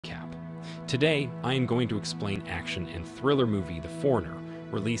Today, I am going to explain action and thriller movie The Foreigner,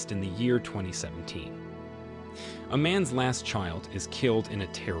 released in the year 2017. A man's last child is killed in a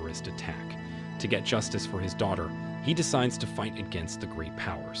terrorist attack. To get justice for his daughter, he decides to fight against the great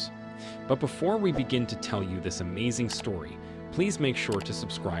powers. But before we begin to tell you this amazing story, please make sure to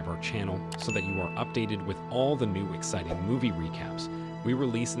subscribe our channel so that you are updated with all the new exciting movie recaps we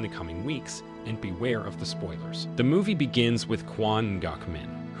release in the coming weeks, and beware of the spoilers. The movie begins with Kwon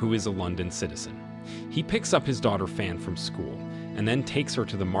Ngok-min, who is a London citizen. He picks up his daughter Fan from school, and then takes her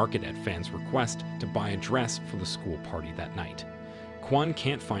to the market at Fan's request to buy a dress for the school party that night. Kwon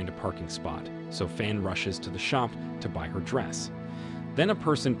can't find a parking spot, so Fan rushes to the shop to buy her dress. Then a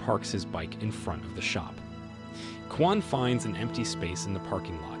person parks his bike in front of the shop. Kwon finds an empty space in the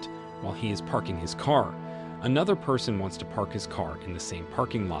parking lot. While he is parking his car, another person wants to park his car in the same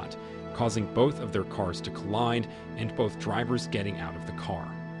parking lot, causing both of their cars to collide and both drivers getting out of the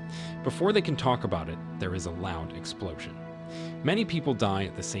car. Before they can talk about it, there is a loud explosion. Many people die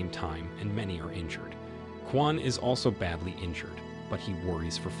at the same time and many are injured. Kwon is also badly injured, but he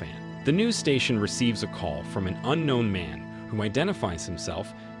worries for Fan. The news station receives a call from an unknown man who identifies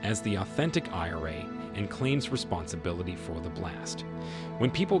himself as the authentic IRA and claims responsibility for the blast. When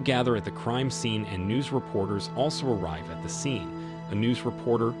people gather at the crime scene and news reporters also arrive at the scene, a news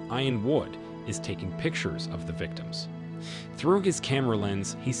reporter, Ian Wood, is taking pictures of the victims. Through his camera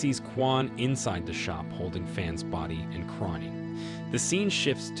lens, he sees Kwon inside the shop holding Fan's body and crying. The scene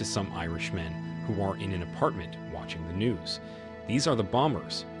shifts to some Irish men who are in an apartment watching the news. These are the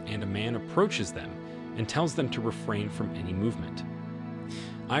bombers, and a man approaches them and tells them to refrain from any movement.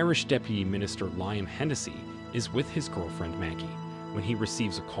 Irish Deputy Minister Liam Hennessy is with his girlfriend Maggie when he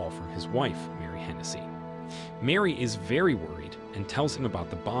receives a call from his wife, Mary Hennessy. Mary is very worried and tells him about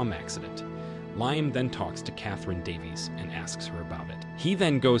the bomb accident. Liam then talks to Catherine Davies and asks her about it. He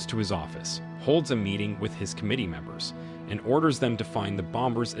then goes to his office, holds a meeting with his committee members, and orders them to find the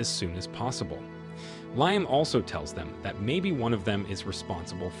bombers as soon as possible. Liam also tells them that maybe one of them is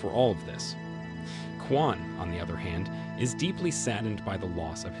responsible for all of this. Kwon, on the other hand, is deeply saddened by the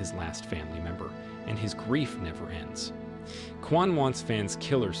loss of his last family member, and his grief never ends. Kwon wants Fan's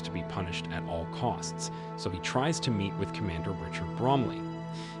killers to be punished at all costs, so he tries to meet with Commander Richard Bromley.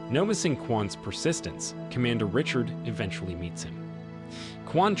 Noticing Kwon's persistence, Commander Richard eventually meets him.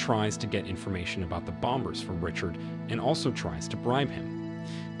 Kwon tries to get information about the bombers from Richard and also tries to bribe him,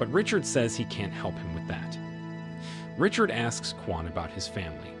 but Richard says he can't help him with that. Richard asks Kwon about his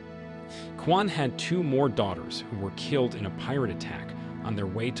family. Kwon had two more daughters who were killed in a pirate attack on their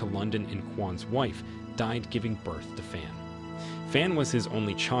way to London, and Kwon's wife died giving birth to Fan. Fan was his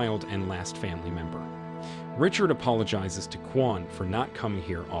only child and last family member. Richard apologizes to Kwon for not coming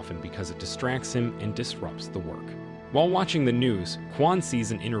here often because it distracts him and disrupts the work. While watching the news, Kwon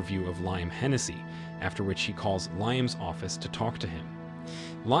sees an interview of Liam Hennessy, after which he calls Liam's office to talk to him.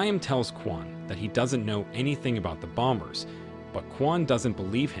 Liam tells Kwon that he doesn't know anything about the bombers, but Kwon doesn't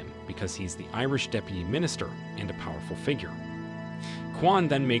believe him because he's the Irish deputy minister and a powerful figure. Kwon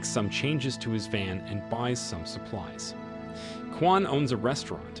then makes some changes to his van and buys some supplies. Kwon owns a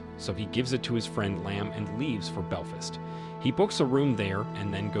restaurant, so he gives it to his friend Lam and leaves for Belfast. He books a room there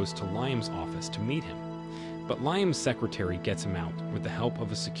and then goes to Liam's office to meet him. But Liam's secretary gets him out with the help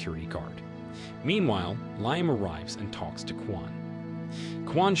of a security guard. Meanwhile, Liam arrives and talks to Kwon.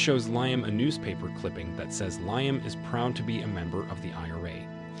 Kwon shows Liam a newspaper clipping that says Liam is proud to be a member of the IRA.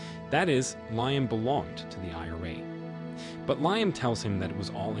 That is, Liam belonged to the IRA. But Liam tells him that it was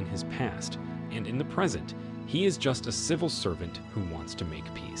all in his past, and in the present, he is just a civil servant who wants to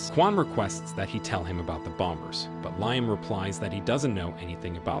make peace. Kwon requests that he tell him about the bombers, but Liam replies that he doesn't know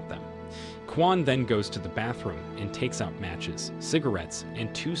anything about them. Kwon then goes to the bathroom and takes out matches, cigarettes,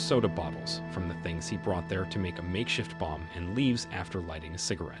 and 2 soda bottles from the things he brought there to make a makeshift bomb and leaves after lighting a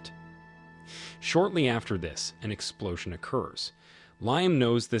cigarette. Shortly after this, an explosion occurs. Liam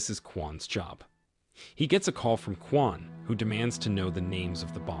knows this is Kwon's job. He gets a call from Kwon, who demands to know the names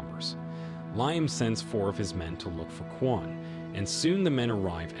of the bombers. Liam sends 4 of his men to look for Kwon, and soon the men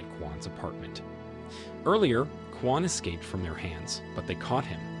arrive at Kwon's apartment. Earlier, Kwon escaped from their hands, but they caught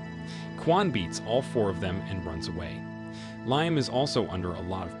him. Kwon beats all 4 of them and runs away. Liam is also under a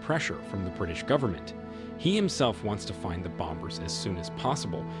lot of pressure from the British government. He himself wants to find the bombers as soon as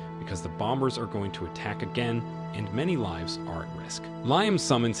possible because the bombers are going to attack again and many lives are at risk. Liam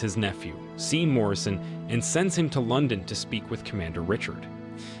summons his nephew, C. Morrison, and sends him to London to speak with Commander Richard.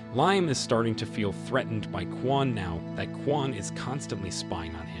 Liam is starting to feel threatened by Kwon now that Kwon is constantly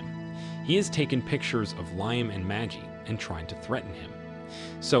spying on him. He has taken pictures of Liam and Maggie and tried to threaten him.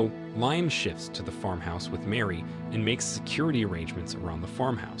 So, Liam shifts to the farmhouse with Mary and makes security arrangements around the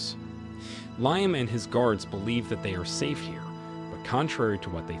farmhouse. Liam and his guards believe that they are safe here, but contrary to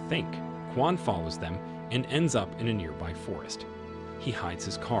what they think, Quan follows them and ends up in a nearby forest. He hides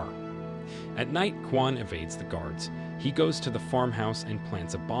his car. At night, Quan evades the guards. He goes to the farmhouse and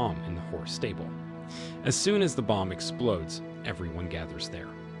plants a bomb in the horse stable. As soon as the bomb explodes, everyone gathers there.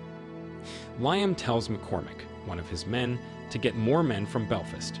 Liam tells McCormick, one of his men, to get more men from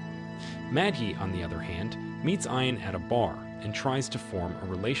Belfast. Maggie, on the other hand, meets Ian at a bar and tries to form a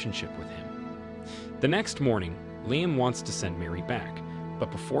relationship with him. The next morning, Liam wants to send Mary back,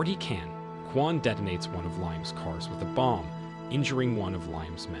 but before he can, Quan detonates one of Liam's cars with a bomb, injuring one of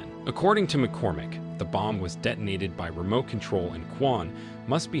Liam's men. According to McCormick, the bomb was detonated by remote control and Quan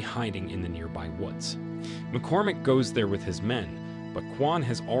must be hiding in the nearby woods. McCormick goes there with his men, but Quan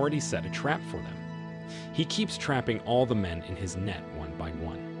has already set a trap for them. He keeps trapping all the men in his net one by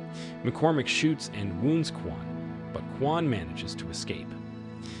one. McCormick shoots and wounds Quan, but Quan manages to escape.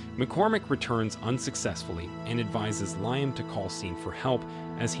 McCormick returns unsuccessfully and advises Liam to call Scene for help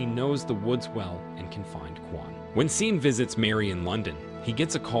as he knows the woods well and can find Quan. When Scene visits Mary in London, he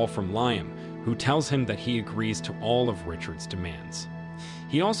gets a call from Liam, who tells him that he agrees to all of Richard's demands.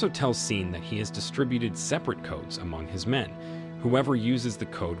 He also tells Scene that he has distributed separate codes among his men. Whoever uses the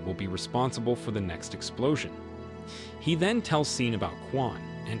code will be responsible for the next explosion. He then tells Scene about Quan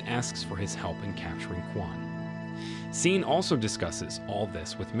and asks for his help in capturing Quan. Scene also discusses all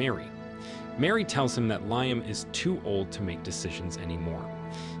this with Mary. Mary tells him that Liam is too old to make decisions anymore.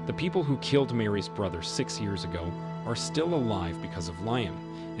 The people who killed Mary's brother 6 years ago are still alive because of Liam,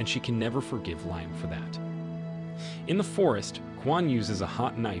 and she can never forgive Liam for that. In the forest, Quan uses a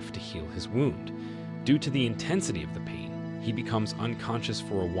hot knife to heal his wound. Due to the intensity of the pain, he becomes unconscious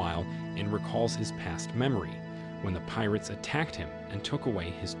for a while and recalls his past memory, when the pirates attacked him and took away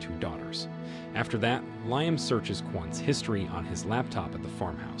his 2 daughters. After that, Liam searches Quan's history on his laptop at the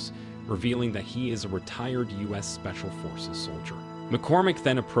farmhouse, revealing that he is a retired U.S. Special Forces soldier. McCormick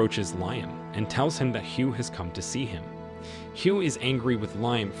then approaches Liam and tells him that Hugh has come to see him. Hugh is angry with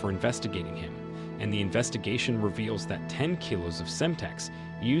Liam for investigating him, and the investigation reveals that 10 kilos of Semtex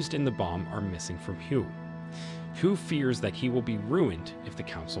used in the bomb are missing from Hugh. Hugh fears that he will be ruined if the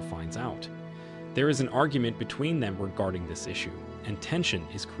council finds out. There is an argument between them regarding this issue, and tension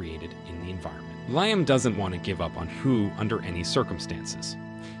is created in the environment. Liam doesn't want to give up on Hugh under any circumstances.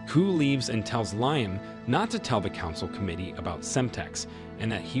 Hugh leaves and tells Liam not to tell the council committee about Semtex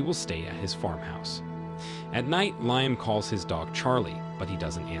and that he will stay at his farmhouse. At night, Liam calls his dog Charlie, but he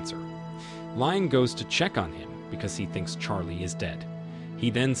doesn't answer. Liam goes to check on him because he thinks Charlie is dead. He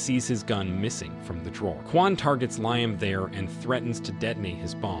then sees his gun missing from the drawer. Quan targets Liam there and threatens to detonate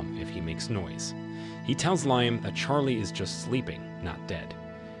his bomb if he makes noise. He tells Liam that Charlie is just sleeping, not dead.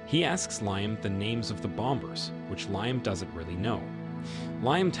 He asks Liam the names of the bombers, which Liam doesn't really know.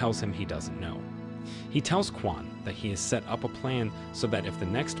 Liam tells him he doesn't know. He tells Quan that he has set up a plan so that if the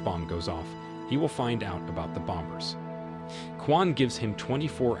next bomb goes off, he will find out about the bombers. Quan gives him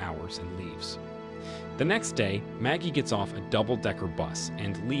 24 hours and leaves. The next day, Maggie gets off a double-decker bus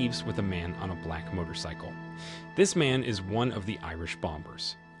and leaves with a man on a black motorcycle. This man is one of the Irish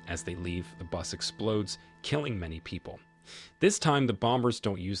bombers. As they leave, the bus explodes, killing many people. This time, the bombers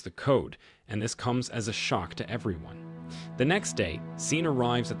don't use the code, and this comes as a shock to everyone. The next day, Scene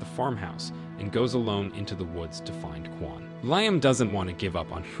arrives at the farmhouse and goes alone into the woods to find Quan. Liam doesn't want to give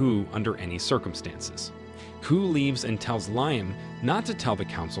up on Hugh under any circumstances. Hugh leaves and tells Liam not to tell the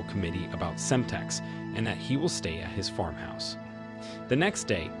council committee about Semtex and that he will stay at his farmhouse. The next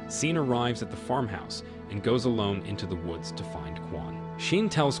day, Scene arrives at the farmhouse and goes alone into the woods to find Quan. Scene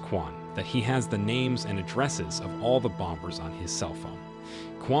tells Quan that he has the names and addresses of all the bombers on his cell phone.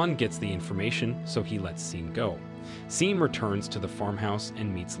 Quan gets the information, so he lets Scene go. Scene returns to the farmhouse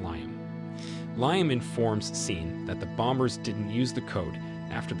and meets Liam. Liam informs Scene that the bombers didn't use the code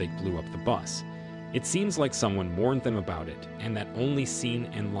after they blew up the bus. It seems like someone warned them about it, and that only Scene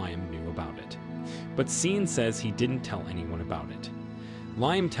and Liam knew about it. But Scene says he didn't tell anyone about it.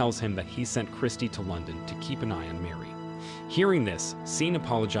 Liam tells him that he sent Christy to London to keep an eye on Mary. Hearing this, Scene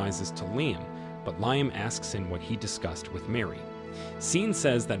apologizes to Liam, but Liam asks him what he discussed with Mary. Scene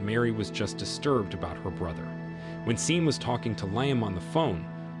says that Mary was just disturbed about her brother. When Scene was talking to Liam on the phone,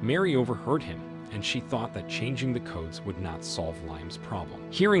 Mary overheard him, and she thought that changing the codes would not solve Liam's problem.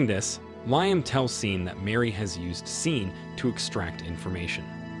 Hearing this, Liam tells Scene that Mary has used Scene to extract information.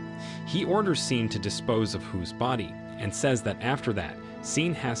 He orders Scene to dispose of Hugh's body, and says that after that,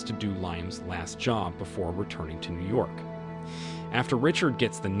 Scene has to do Liam's last job before returning to New York. After Richard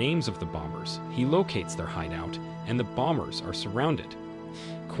gets the names of the bombers, he locates their hideout, and the bombers are surrounded.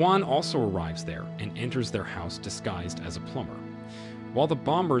 Quan also arrives there and enters their house disguised as a plumber. While the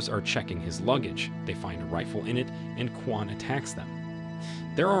bombers are checking his luggage, they find a rifle in it and Quan attacks them.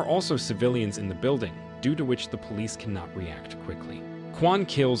 There are also civilians in the building, due to which the police cannot react quickly. Quan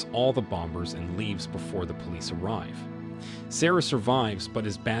kills all the bombers and leaves before the police arrive. Sarah survives but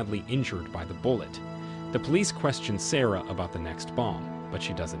is badly injured by the bullet. The police question Sarah about the next bomb, but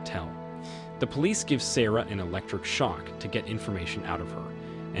she doesn't tell. The police give Sarah an electric shock to get information out of her,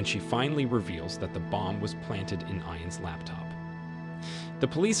 and she finally reveals that the bomb was planted in Ian's laptop. The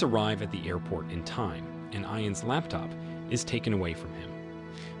police arrive at the airport in time, and Ian's laptop is taken away from him.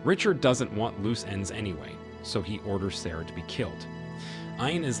 Richard doesn't want loose ends anyway, so he orders Sarah to be killed.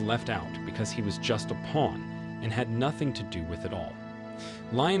 Ian is left out because he was just a pawn and had nothing to do with it all.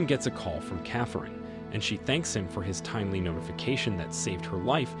 Liam gets a call from Catherine, and she thanks him for his timely notification that saved her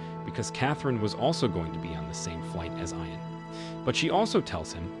life because Catherine was also going to be on the same flight as Ian. But she also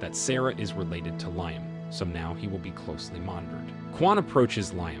tells him that Sarah is related to Liam, so now he will be closely monitored. Quan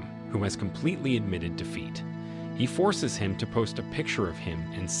approaches Liam, who has completely admitted defeat. He forces him to post a picture of him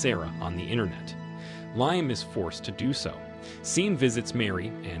and Sarah on the internet. Liam is forced to do so. Sean visits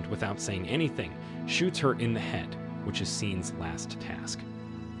Mary and, without saying anything, shoots her in the head, which is Sean's last task.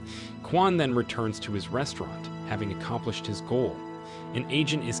 Quan then returns to his restaurant, having accomplished his goal. An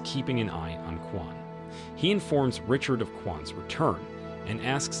agent is keeping an eye on Quan. He informs Richard of Quan's return and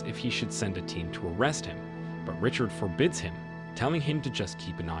asks if he should send a team to arrest him, but Richard forbids him, telling him to just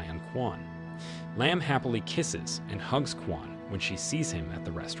keep an eye on Quan. Lam happily kisses and hugs Quan when she sees him at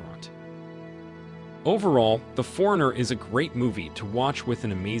the restaurant. Overall, The Foreigner is a great movie to watch with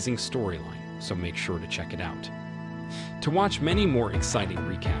an amazing storyline, so make sure to check it out. To watch many more exciting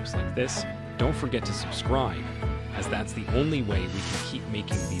recaps like this, don't forget to subscribe, as that's the only way we can keep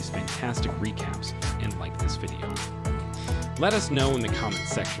making these fantastic recaps and like this video. Let us know in the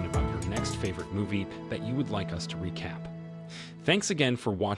comments section about your next favorite movie that you would like us to recap. Thanks again for watching.